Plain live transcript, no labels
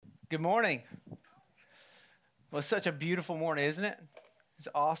Good morning. Well, it's such a beautiful morning, isn't it? It's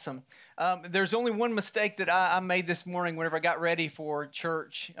awesome. There's only one mistake that I made this morning whenever I got ready for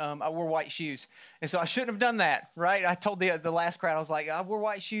church. I wore white shoes. And so I shouldn't have done that, right? I told the last crowd, I was like, I wore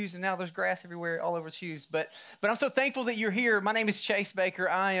white shoes, and now there's grass everywhere, all over the shoes. But I'm so thankful that you're here. My name is Chase Baker.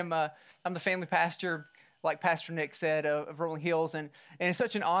 I'm the family pastor, like Pastor Nick said, of Rolling Hills. And it's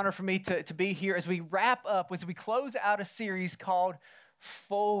such an honor for me to be here as we wrap up, as we close out a series called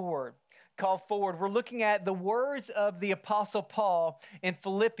Forward. We're looking at the words of the Apostle Paul in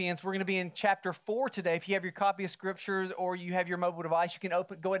Philippians. We're going to be in chapter 4 today. If you have your copy of scriptures or you have your mobile device, you can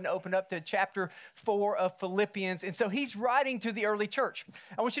go ahead and open up to chapter 4 of Philippians. And so he's writing to the early church.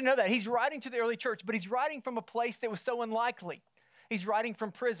 I want you to know that. He's writing to the early church, but he's writing from a place that was so unlikely. He's writing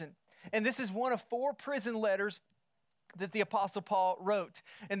from prison. And this is one of 4 prison letters that the Apostle Paul wrote.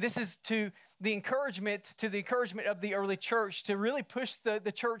 And this is to the encouragement of the early church to really push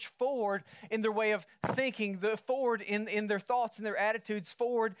the church forward in their way of thinking, forward in their thoughts and their attitudes,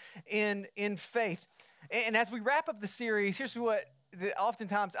 forward in faith. And as we wrap up the series, here's what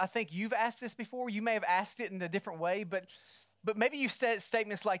oftentimes I think you've asked this before. You may have asked it in a different way, but maybe you've said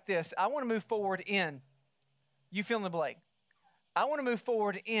statements like this: I want to move forward in, you fill in the blank. I want to move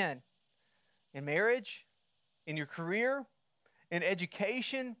forward in marriage, in your career, in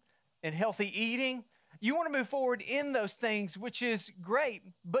education, in healthy eating. You want to move forward in those things, which is great,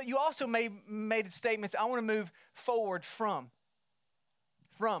 but you also made statements, I want to move forward from.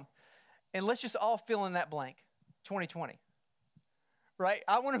 And let's just all fill in that blank, 2020, right?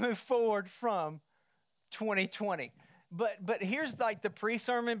 I want to move forward from 2020. But here's like the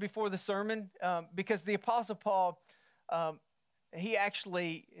pre-sermon before the sermon, because the Apostle Paul, he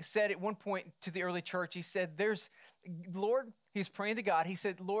actually said at one point to the early church, he said, Lord, he's praying to God. He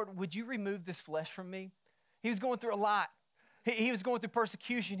said, Lord, would you remove this flesh from me? He was going through a lot. He was going through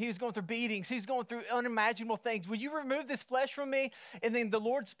persecution. He was going through beatings. He was going through unimaginable things. Would you remove this flesh from me? And then the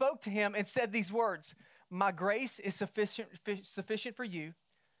Lord spoke to him and said these words: my grace is sufficient for you.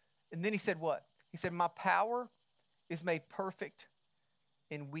 And then he said what? He said, my power is made perfect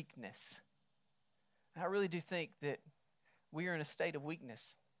in weakness. And I really do think that we are in a state of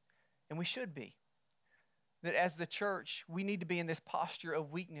weakness, and we should be. That as the church, we need to be in this posture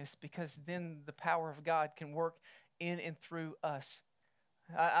of weakness, because then the power of God can work in and through us.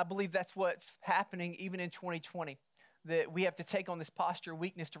 I believe that's what's happening even in 2020, that we have to take on this posture of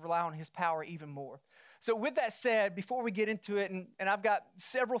weakness to rely on His power even more. So with that said, before we get into it, and I've got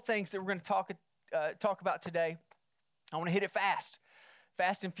several things that we're going to talk about today, I want to hit it fast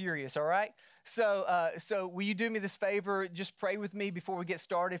and furious, all right? So will you do me this favor? Just pray with me before we get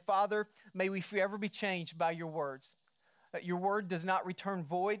started. Father, may we forever be changed by your words. Your word does not return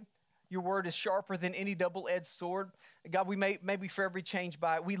void. Your word is sharper than any double-edged sword. God, may we forever be changed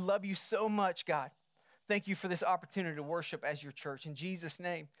by it. We love you so much, God. Thank you for this opportunity to worship as your church. In Jesus'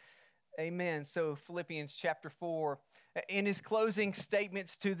 name, amen. So Philippians chapter 4. In his closing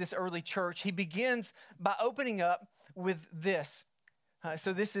statements to this early church, he begins by opening up with this.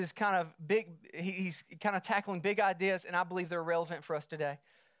 So this is kind of big. He's kind of tackling big ideas, and I believe they're relevant for us today.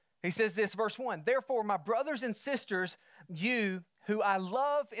 He says this, verse 1, therefore, my brothers and sisters, you who I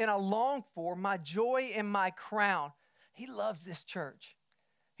love and I long for, my joy and my crown. He loves this church.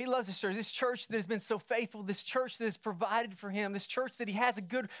 He loves this church that has been so faithful, this church that has provided for him, this church that he has a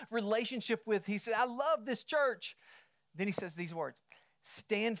good relationship with. He said, I love this church. Then he says these words,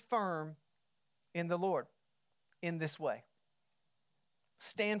 stand firm in the Lord in this way.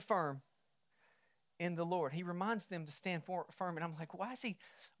 Stand firm in the Lord. He reminds them to stand firm. And I'm like, why is he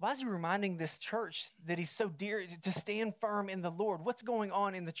reminding this church that he's so dear to stand firm in the Lord? What's going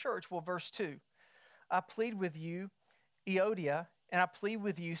on in the church? Well, verse 2, I plead with you, Euodia, and I plead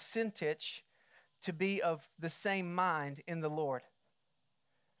with you, Syntyche, to be of the same mind in the Lord.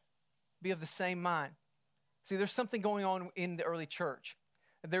 Be of the same mind. See, there's something going on in the early church.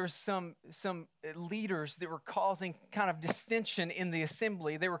 There was some leaders that were causing kind of distension in the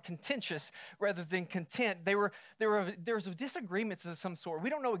assembly. They were contentious rather than content. There was disagreements of some sort.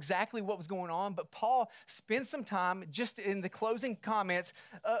 We don't know exactly what was going on, but Paul spent some time just in the closing comments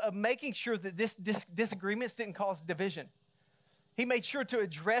of making sure that this disagreements didn't cause division. He made sure to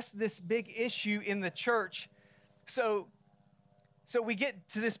address this big issue in the church. So we get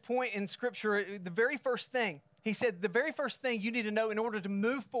to this point in Scripture, the very first thing. He said the very first thing you need to know in order to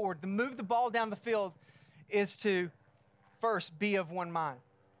move forward, to move the ball down the field, is to first be of one mind.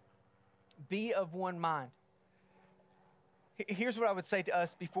 Be of one mind. Here's what I would say to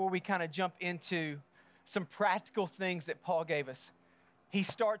us before we kind of jump into some practical things that Paul gave us. He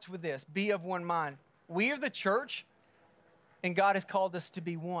starts with this, be of one mind. We are the church, and God has called us to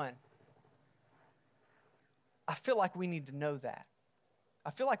be one. I feel like we need to know that.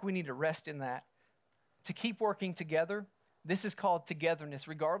 I feel like we need to rest in that. To keep working together, this is called togetherness,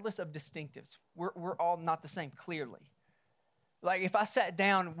 regardless of distinctives. We're all not the same, clearly. Like if I sat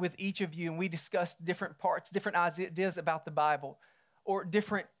down with each of you and we discussed different parts, different ideas about the Bible, or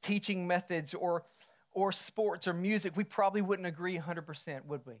different teaching methods, or sports or music, we probably wouldn't agree 100%,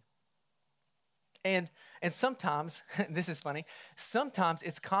 would we? And sometimes, this is funny, sometimes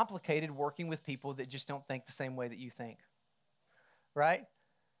it's complicated working with people that just don't think the same way that you think, right?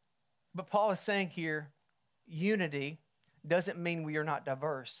 But Paul is saying here, unity doesn't mean we are not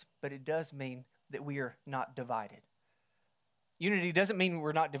diverse, but it does mean that we are not divided. Unity doesn't mean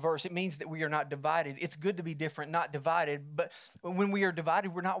we're not diverse. It means that we are not divided. It's good to be different, not divided. But when we are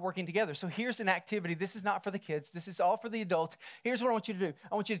divided, we're not working together. So here's an activity. This is not for the kids. This is all for the adults. Here's what I want you to do.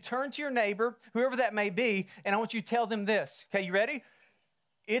 I want you to turn to your neighbor, whoever that may be, and I want you to tell them this. Okay, you ready?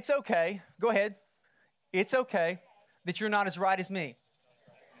 It's okay. Go ahead. It's okay that you're not as right as me.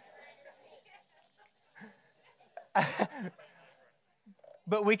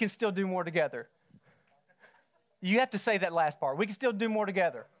 But we can still do more together. You have to say that last part. We can still do more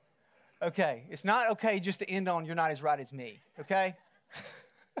together. Okay. It's not okay just to end on you're not as right as me. Okay?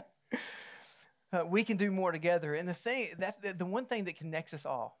 We can do more together. And the one thing that connects us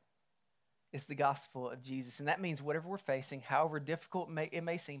all is the gospel of Jesus. And that means whatever we're facing, however difficult it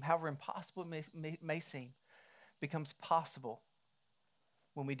may seem, however impossible it may seem, becomes possible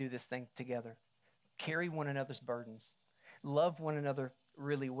when we do this thing together. Carry one another's burdens. Love one another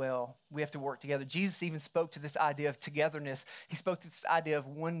really well. We have to work together. Jesus even spoke to this idea of togetherness. He spoke to this idea of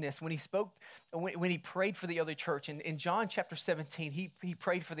oneness. When he prayed for the early church, in John chapter 17, he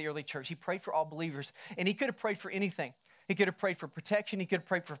prayed for the early church. He prayed for all believers, and he could have prayed for anything. He could have prayed for protection. He could have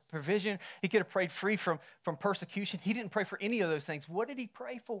prayed for provision. He could have prayed free from persecution. He didn't pray for any of those things. What did he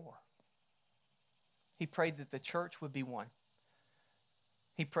pray for? He prayed that the church would be one.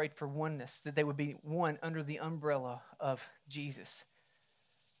 He prayed for oneness, that they would be one under the umbrella of Jesus.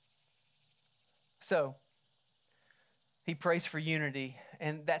 So, he prays for unity,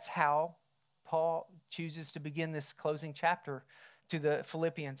 and that's how Paul chooses to begin this closing chapter to the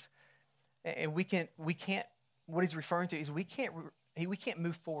Philippians. And we can't, what he's referring to is we can't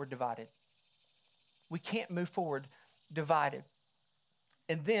move forward divided. We can't move forward divided.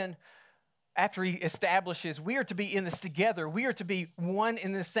 And then, after he establishes we are to be in this together, we are to be one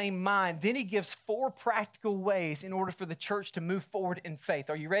in the same mind, then he gives 4 practical ways in order for the church to move forward in faith.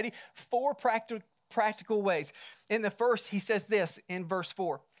 Are you ready? 4 practical ways. In the first, he says this in verse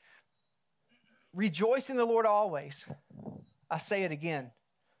 4. Rejoice in the Lord always. I say it again.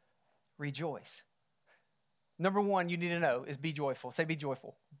 Rejoice. Number 1 you need to know is be joyful. Say be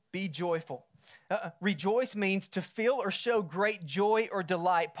joyful. Be joyful. Rejoice means to feel or show great joy or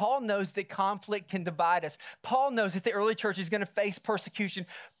delight. Paul knows that conflict can divide us. Paul knows that the early church is going to face persecution.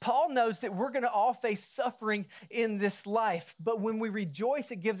 Paul knows that we're going to all face suffering in this life. But when we rejoice,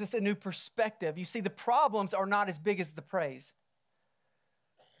 it gives us a new perspective. You see, the problems are not as big as the praise.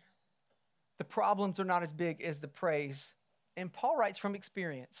 The problems are not as big as the praise. And Paul writes from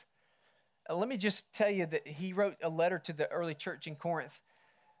experience. Let me just tell you that he wrote a letter to the early church in Corinth.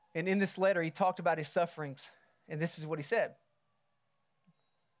 And in this letter, he talked about his sufferings. And this is what he said.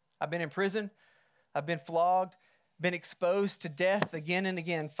 I've been in prison. I've been flogged. Been exposed to death again and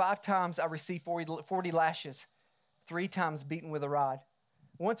again. 5 times I received 40 lashes. 3 times beaten with a rod.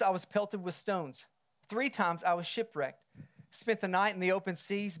 Once I was pelted with stones. 3 times I was shipwrecked. Spent the night in the open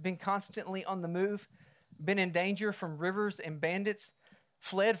seas. Been constantly on the move. Been in danger from rivers and bandits.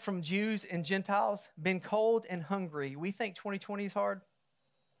 Fled from Jews and Gentiles. Been cold and hungry. We think 2020 is hard.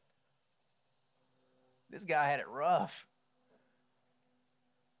 This guy had it rough.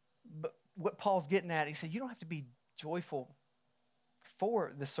 But what Paul's getting at, he said, you don't have to be joyful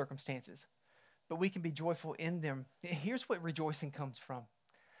for the circumstances, but we can be joyful in them. Here's what rejoicing comes from.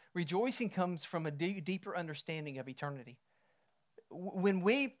 Rejoicing comes from a deeper understanding of eternity.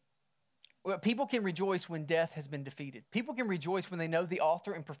 People can rejoice when death has been defeated. People can rejoice when they know the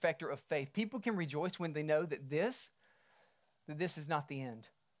author and perfecter of faith. People can rejoice when they know that this is not the end.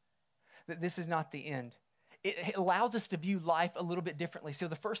 That this is not the end. It allows us to view life a little bit differently. So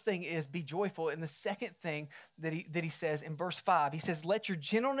the first thing is be joyful. And the second thing that he says in verse 5, he says, let your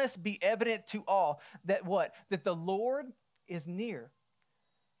gentleness be evident to all. That what? That the Lord is near.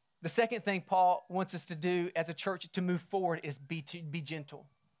 The second thing Paul wants us to do as a church to move forward is be gentle.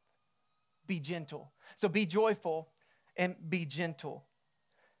 Be gentle. So be joyful and be gentle.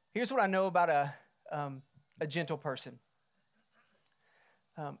 Here's what I know about a gentle person.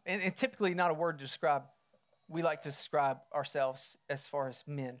 And typically not a word to describe we like to describe ourselves as far as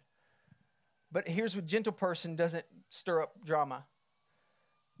men. But here's what: gentle person doesn't stir up drama,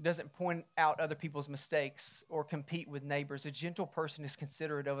 doesn't point out other people's mistakes or compete with neighbors. A gentle person is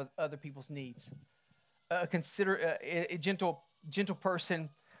considerate of other people's needs. A gentle person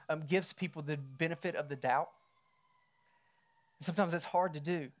gives people the benefit of the doubt. Sometimes that's hard to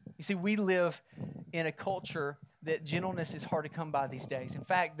do. You see, we live in a culture that gentleness is hard to come by these days. In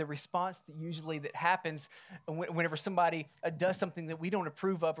fact, the response that happens whenever somebody does something that we don't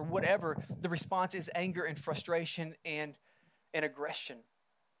approve of or whatever, the response is anger and frustration and aggression.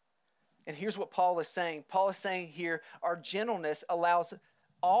 And here's what Paul is saying. Paul is saying here, our gentleness allows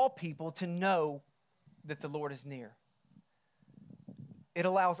all people to know that the Lord is near. It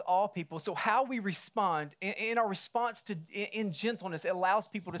allows all people. So how we respond, in our response in gentleness, it allows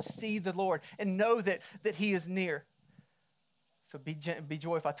people to see the Lord and know that he is near. So be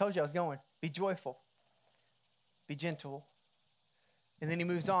joyful. I told you I was going. Be joyful. Be gentle. And then he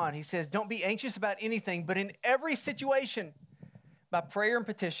moves on. He says, don't be anxious about anything, but in every situation, by prayer and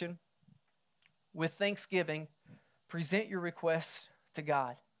petition, with thanksgiving, present your requests to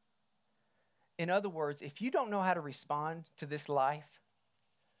God. In other words, if you don't know how to respond to this life,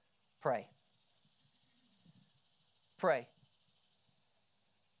 pray. Pray.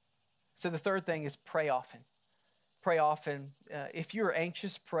 So the third thing is pray often. Pray often. If you're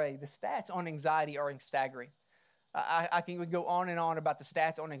anxious, pray. The stats on anxiety are staggering. I can go on and on about the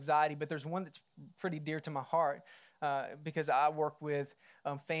stats on anxiety, but there's one that's pretty dear to my heart because I work with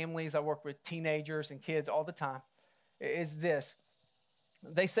families, I work with teenagers and kids all the time, is this.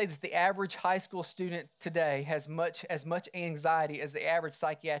 They say that the average high school student today has as much anxiety as the average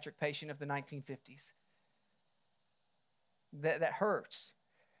psychiatric patient of the 1950s. That hurts.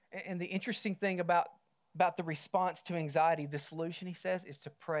 And the interesting thing about the response to anxiety, the solution, he says, is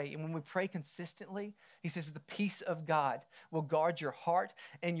to pray. And when we pray consistently, he says, the peace of God will guard your heart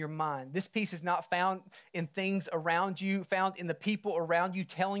and your mind. This peace is not found in things around you, found in the people around you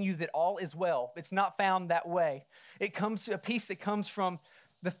telling you that all is well. It's not found that way. It comes to a peace that comes from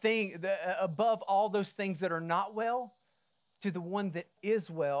above all those things that are not well to the one that is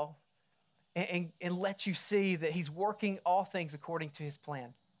well and lets you see that he's working all things according to his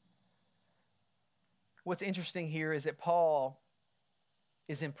plan. What's interesting here is that Paul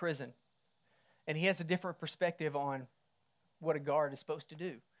is in prison, and he has a different perspective on what a guard is supposed to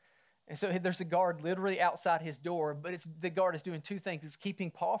do. And so there's a guard literally outside his door, but the guard is doing two things. It's keeping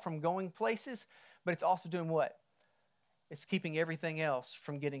Paul from going places, but it's also doing what? It's keeping everything else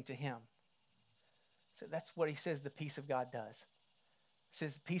from getting to him. So that's what he says the peace of God does. It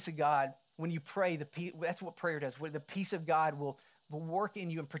says the peace of God, when you pray, that's what prayer does. The peace of God will work in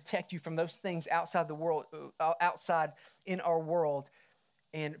you and protect you from those things outside the world, outside in our world,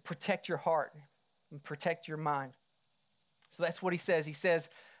 and protect your heart and protect your mind. So that's what he says. He says,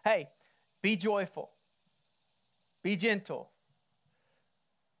 hey, be joyful, be gentle,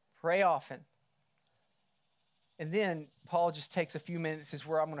 pray often. And then Paul just takes a few minutes, is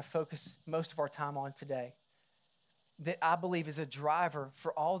where I'm going to focus most of our time on today, that I believe is a driver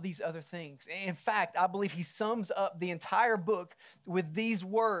for all these other things. In fact, I believe he sums up the entire book with these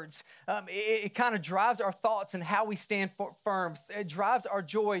words. It kind of drives our thoughts and how we stand firm. It drives our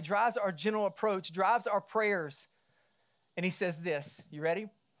joy, drives our gentle approach, drives our prayers. And he says this, you ready?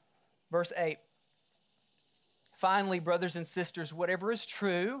 Verse 8. Finally, brothers and sisters, whatever is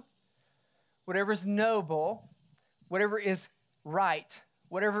true, whatever is noble, whatever is right,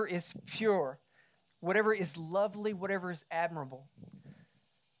 whatever is pure, whatever is lovely, whatever is admirable.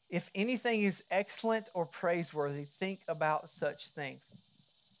 If anything is excellent or praiseworthy, think about such things.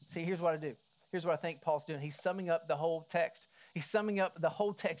 See, here's what I do. Here's what I think Paul's doing. He's summing up the whole text. He's summing up the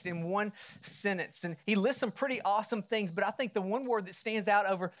whole text in one sentence. And he lists some pretty awesome things, but I think the one word that stands out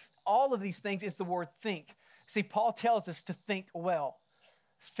over all of these things is the word think. See, Paul tells us to think well.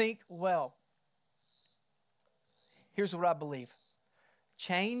 Think well. Here's what I believe.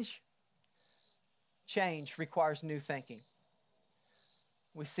 Change requires new thinking.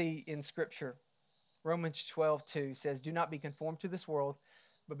 We see in Scripture, Romans 12:2 says, do not be conformed to this world,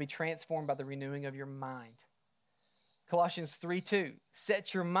 but be transformed by the renewing of your mind. Colossians 3:2,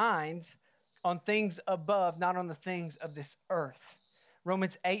 set your minds on things above, not on the things of this earth.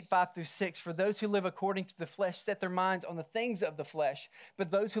 Romans 8:5-6, for those who live according to the flesh set their minds on the things of the flesh,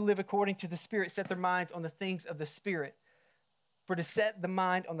 but those who live according to the Spirit set their minds on the things of the Spirit. For to set the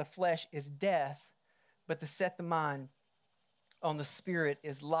mind on the flesh is death, but to set the mind on the Spirit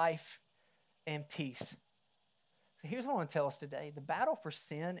is life and peace. So here's what I want to tell us today. The battle for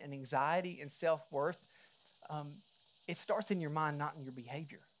sin and anxiety and self-worth, it starts in your mind, not in your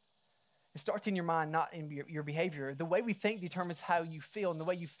behavior. It starts in your mind, not in your behavior. The way we think determines how you feel, and the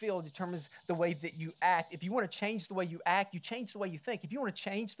way you feel determines the way that you act. If you want to change the way you act, you change the way you think. If you want to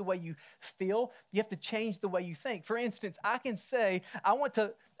change the way you feel, you have to change the way you think. For instance, I can say,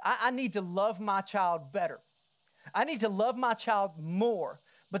 I need to love my child better. I need to love my child more,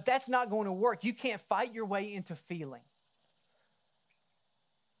 but that's not going to work. You can't fight your way into feeling.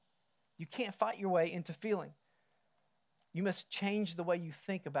 You can't fight your way into feeling. You must change the way you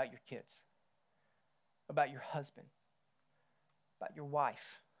think about your kids, about your husband, about your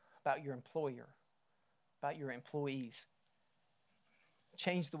wife, about your employer, about your employees.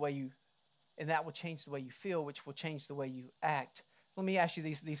 Change the way and that will change the way you feel, which will change the way you act. Let me ask you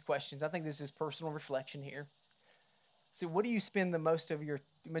these questions. I think this is personal reflection here. So what do you spend the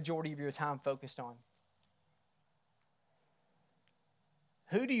majority of your time focused on?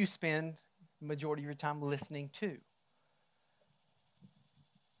 Who do you spend the majority of your time listening to?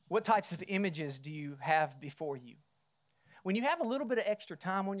 What types of images do you have before you? When you have a little bit of extra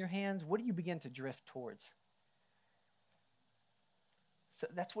time on your hands, what do you begin to drift towards? So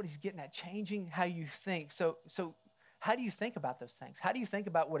that's what he's getting at, changing how you think. So how do you think about those things? How do you think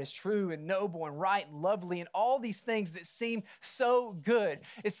about what is true and noble and right and lovely and all these things that seem so good?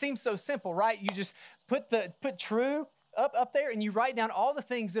 It seems so simple, right? You just put true up there and you write down all the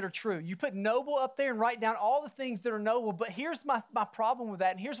things that are true. You put noble up there and write down all the things that are noble. But here's my problem with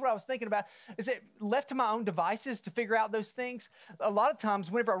that, and here's what I was thinking about, is that left to my own devices to figure out those things, a lot of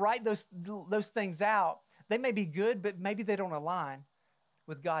times whenever I write those things out, they may be good, but maybe they don't align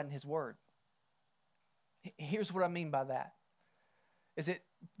with God and his word. Here's what I mean by that, is that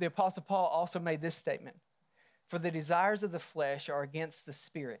the Apostle Paul also made this statement: for the desires of the flesh are against the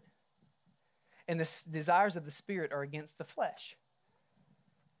spirit, and the desires of the spirit are against the flesh.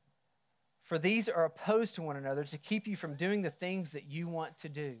 For these are opposed to one another to keep you from doing the things that you want to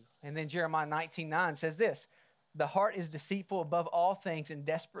do. And then Jeremiah 19:9 says this: the heart is deceitful above all things and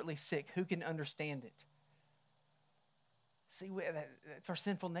desperately sick. Who can understand it? See, that's our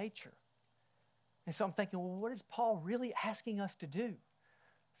sinful nature. And so I'm thinking, well, what is Paul really asking us to do?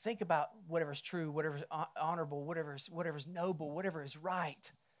 Think about whatever's true, whatever's honorable, whatever's noble, whatever is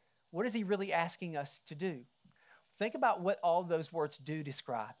right. What is he really asking us to do? Think about what all those words do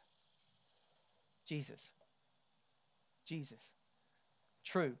describe. Jesus.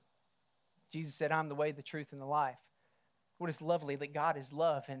 True. Jesus said, I'm the way, the truth, and the life. What is lovely? That God is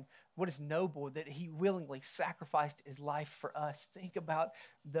love. And what is noble? That he willingly sacrificed his life for us. Think about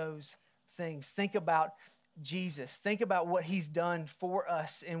those things. Think about Jesus. Think about what he's done for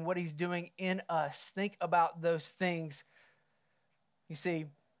us and what he's doing in us. Think about those things. You see,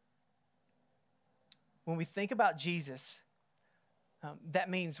 when we think about Jesus, that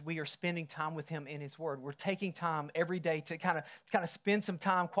means we are spending time with him in his word. We're taking time every day to kind of spend some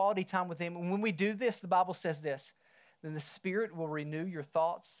time, quality time with him. And when we do this, the Bible says this: then the Spirit will renew your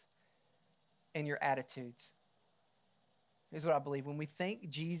thoughts and your attitudes. Here's what I believe. When we think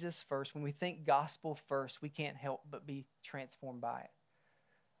Jesus first, when we think gospel first, we can't help but be transformed by it.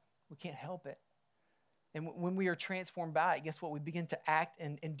 We can't help it. And when we are transformed by it, guess what? We begin to act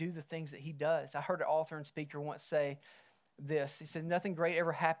and do the things that he does. I heard an author and speaker once say this. He said, nothing great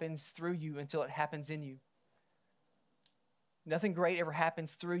ever happens through you until it happens in you. Nothing great ever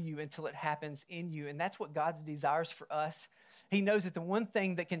happens through you until it happens in you. And that's what God desires for us. He knows that the one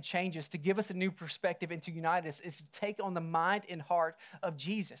thing that can change us, to give us a new perspective and to unite us, is to take on the mind and heart of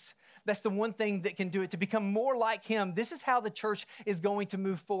Jesus. That's the one thing that can do it, to become more like him. This is how the church is going to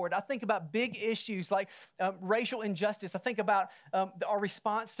move forward. I think about big issues like racial injustice. I think about our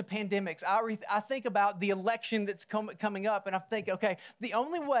response to pandemics. I think about the election that's coming up, and I think, okay, the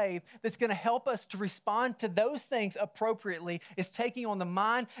only way that's going to help us to respond to those things appropriately is taking on the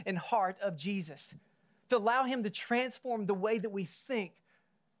mind and heart of Jesus, to allow him to transform the way that we think,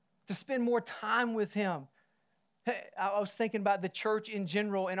 to spend more time with him. I was thinking about the church in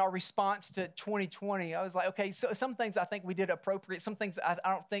general and our response to 2020. I was like, okay, so some things I think we did appropriate. Some things I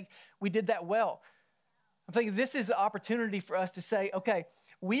don't think we did that well. I'm thinking this is the opportunity for us to say, okay,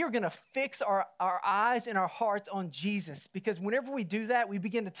 we are going to fix our eyes and our hearts on Jesus, because whenever we do that, we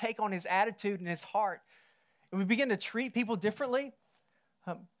begin to take on his attitude and his heart, and we begin to treat people differently.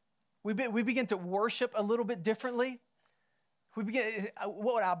 We begin to worship a little bit differently.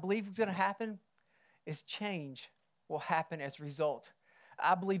 What I believe is going to happen is change will happen as a result.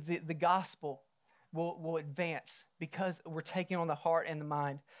 I believe the gospel will advance because we're taking on the heart and the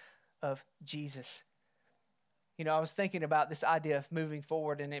mind of Jesus. You know, I was thinking about this idea of moving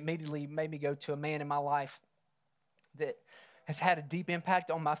forward, and it immediately made me go to a man in my life that has had a deep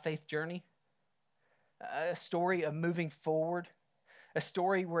impact on my faith journey, a story of moving forward. a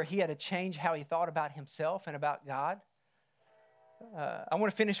story where he had to change how he thought about himself and about God. I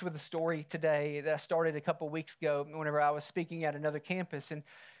want to finish with a story today that I started a couple weeks ago whenever I was speaking at another campus, and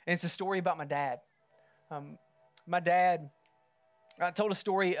it's a story about my dad. I told a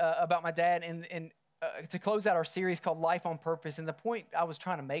story about my dad and to close out our series called Life on Purpose, and the point I was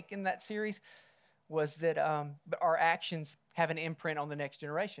trying to make in that series was that our actions have an imprint on the next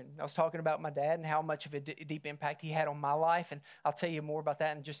generation. I was talking about my dad and how much of a deep impact he had on my life, and I'll tell you more about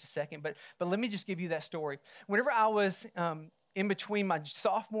that in just a second. But let me just give you that story. Whenever I was in between my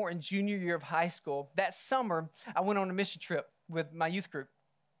sophomore and junior year of high school, that summer I went on a mission trip with my youth group.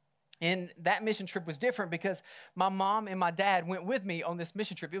 And that mission trip was different because my mom and my dad went with me on this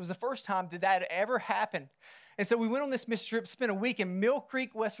mission trip. It was the first time that had ever happened. And so we went on this mission trip, spent a week in Mill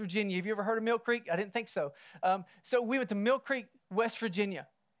Creek, West Virginia. Have you ever heard of Mill Creek? I didn't think so. So we went to Mill Creek, West Virginia.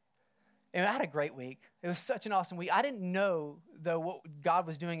 And I had a great week. It was such an awesome week. I didn't know, though, what God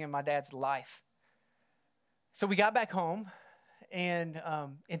was doing in my dad's life. So we got back home, and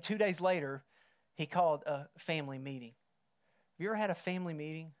 2 days later, he called a family meeting. Have you ever had a family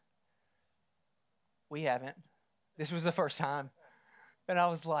meeting? We haven't. This was the first time. And I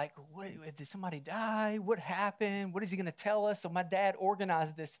was like, did somebody die? What happened? What is he going to tell us? So my dad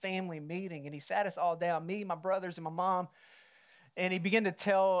organized this family meeting, and he sat us all down, me, my brothers, and my mom, and he began to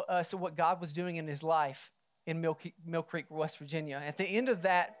tell us what God was doing in his life in Mill Creek, West Virginia. At the end of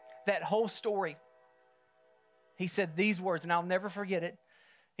that whole story, he said these words, and I'll never forget it.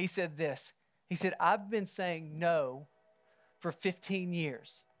 He said this. He said, I've been saying no for 15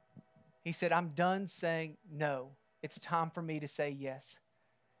 years. He said, I'm done saying no. It's time for me to say yes.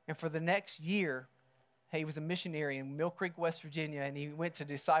 And for the next year, he was a missionary in Mill Creek, West Virginia, and he went to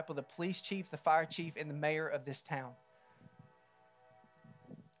disciple the police chief, the fire chief, and the mayor of this town.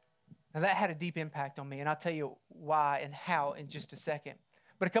 Now, that had a deep impact on me, and I'll tell you why and how in just a second.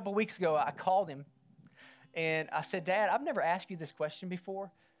 But a couple weeks ago, I called him, and I said, Dad, I've never asked you this question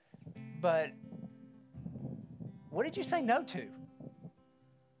before, but what did you say no to?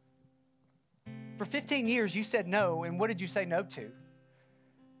 For 15 years, you said no, and what did you say no to? And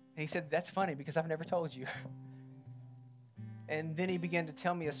he said, that's funny because I've never told you. And then he began to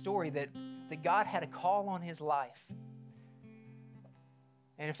tell me a story that God had a call on his life.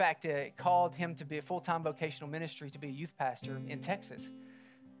 And in fact, it called him to be a full-time vocational ministry, to be a youth pastor in Texas.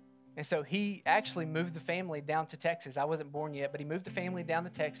 And so he actually moved the family down to Texas. I wasn't born yet, but he moved the family down to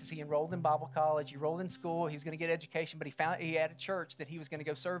Texas. He enrolled in Bible college. He enrolled in school. He was going to get education, but he had a church that he was going to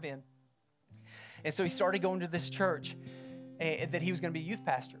go serve in. And so he started going to this church that he was going to be a youth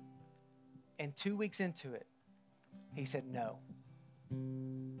pastor. And 2 weeks into it, he said, no.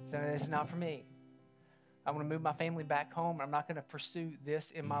 So this is not for me. I want to move my family back home. I'm not going to pursue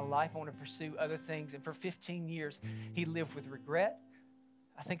this in my life. I want to pursue other things. And for 15 years, he lived with regret,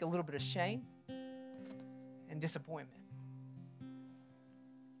 I think a little bit of shame, and disappointment.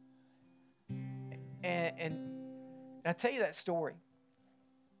 And I tell you that story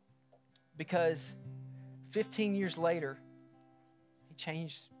because 15 years later, he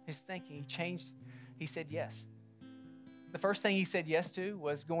changed his thinking. He said yes. The first thing he said yes to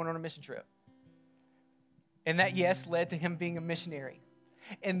was going on a mission trip. And that yes led to him being a missionary.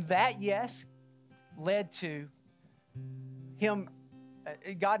 And that yes led to him,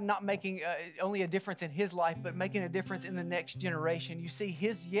 God not making only a difference in his life, but making a difference in the next generation. You see,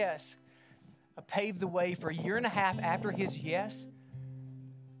 his yes paved the way for a year and a half after his yes.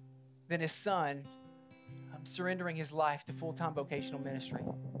 Then his son surrendering his life to full-time vocational ministry,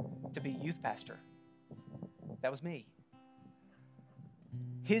 to be youth pastor. That was me.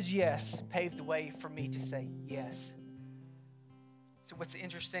 His yes paved the way for me to say yes. So what's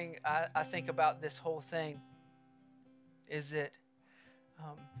interesting, I think, about this whole thing is that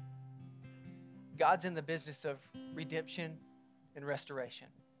God's in the business of redemption and restoration.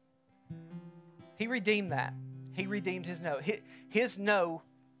 He redeemed that. He redeemed his no. His no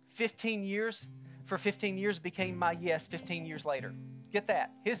 15 years became my yes 15 years later. Get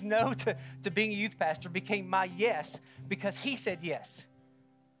that? His no to being a youth pastor became my yes because he said yes.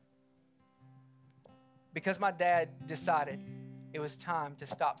 Because my dad decided it was time to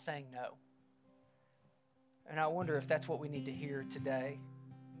stop saying no. And I wonder if that's what we need to hear today.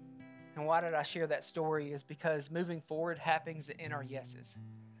 And why did I share that story is because moving forward happens in our yeses.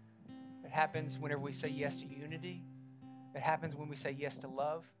 It happens whenever we say yes to unity. It happens when we say yes to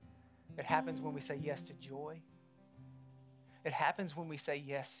love. It happens when we say yes to joy. It happens when we say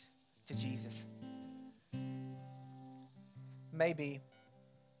yes to Jesus. Maybe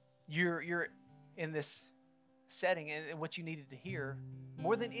you're in this setting and what you needed to hear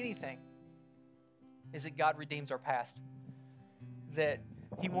more than anything is that God redeems our past. that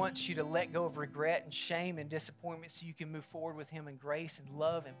He wants you to let go of regret and shame and disappointment so you can move forward with Him in grace and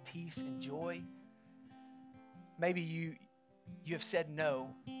love and peace and joy. Maybe you have said no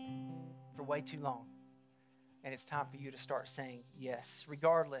for way too long, and it's time for you to start saying yes.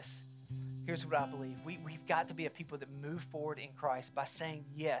 Regardless, here's what I believe. We've got to be a people that move forward in Christ by saying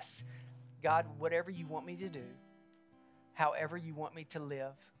yes. God, whatever you want me to do, however you want me to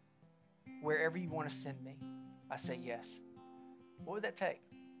live, wherever you want to send me, I say yes. What would that take?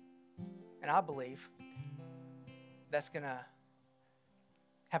 And I believe that's going to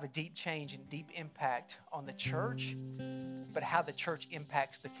have a deep change and deep impact on the church, but how the church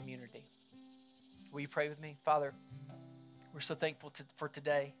impacts the community. Will you pray with me? Father, we're so thankful for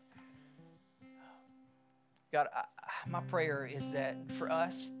today. God, my prayer is that for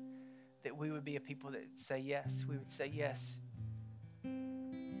us, that we would be a people that say yes. We would say yes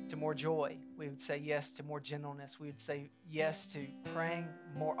to more joy. We would say yes to more gentleness. We would say yes to praying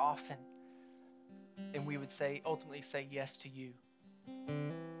more often. And we would ultimately say yes to you.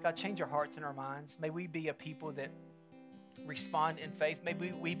 God, change our hearts and our minds. May we be a people that respond in faith. May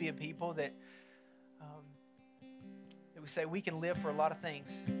we be a people that we say we can live for a lot of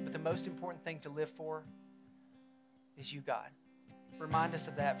things, but the most important thing to live for is you, God. Remind us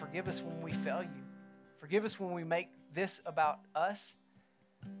of that. Forgive us when we fail you. Forgive us when we make this about us,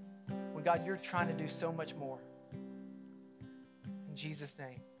 when, God, you're trying to do so much more. In Jesus'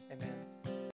 name, amen.